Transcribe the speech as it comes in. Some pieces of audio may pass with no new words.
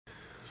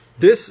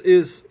This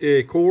is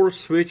a core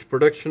switch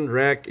production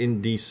rack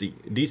in DC.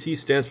 DC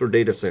stands for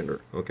data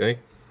center, okay?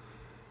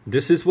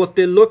 This is what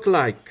they look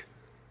like,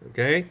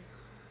 okay?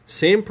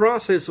 Same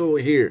process over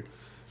here.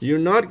 You're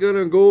not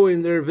gonna go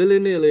in there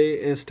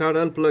willy-nilly and start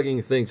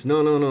unplugging things.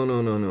 No, no, no,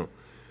 no, no, no.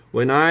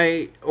 When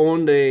I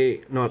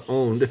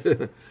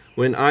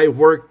when I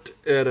worked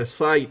at a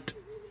site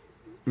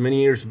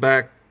many years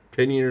back,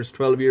 10 years,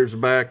 12 years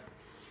back,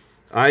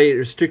 I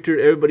restricted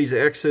everybody's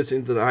access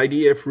into the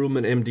IDF room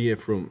and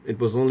MDF room. It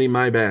was only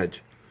my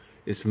badge.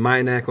 It's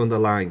my neck on the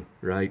line,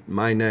 right?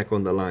 My neck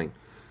on the line.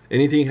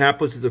 Anything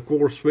happens to the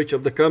core switch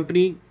of the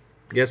company,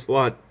 guess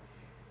what?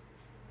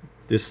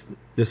 This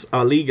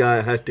Ali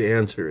guy had to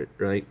answer it,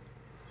 right?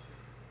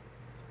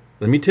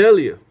 Let me tell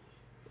you,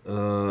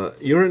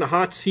 you're in a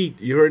hot seat.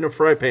 You're in a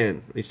fry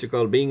pan. We used to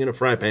call being in a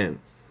fry pan,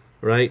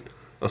 right?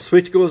 A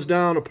switch goes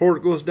down, a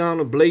port goes down,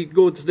 a blade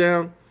goes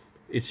down.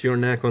 It's your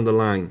neck on the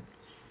line.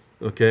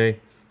 Okay,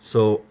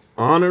 so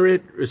honor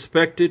it,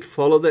 respect it,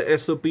 follow the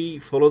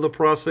SOP, follow the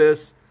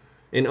process,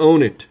 and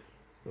own it.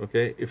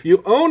 Okay, if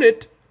you own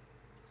it,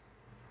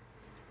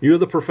 you're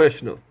the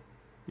professional.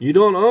 You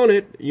don't own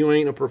it, you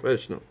ain't a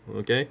professional.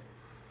 Okay,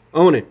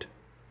 own it.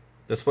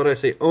 That's what I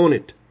say, own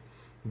it.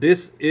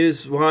 This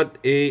is what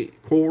a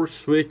core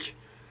switch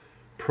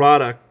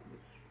product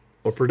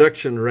or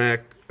production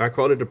rack, I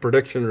call it a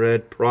production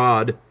rack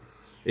prod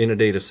in a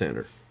data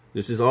center.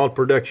 This is all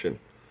production.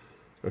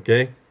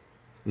 Okay.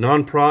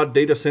 Non-prod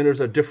data centers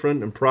are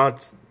different and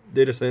prod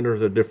data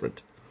centers are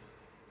different.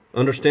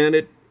 Understand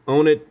it,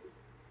 own it,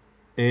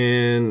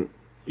 and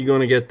you're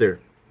going to get there.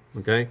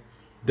 Okay?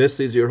 This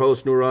is your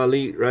host, Noor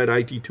Ali, right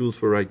IT Tools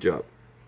for Right Job.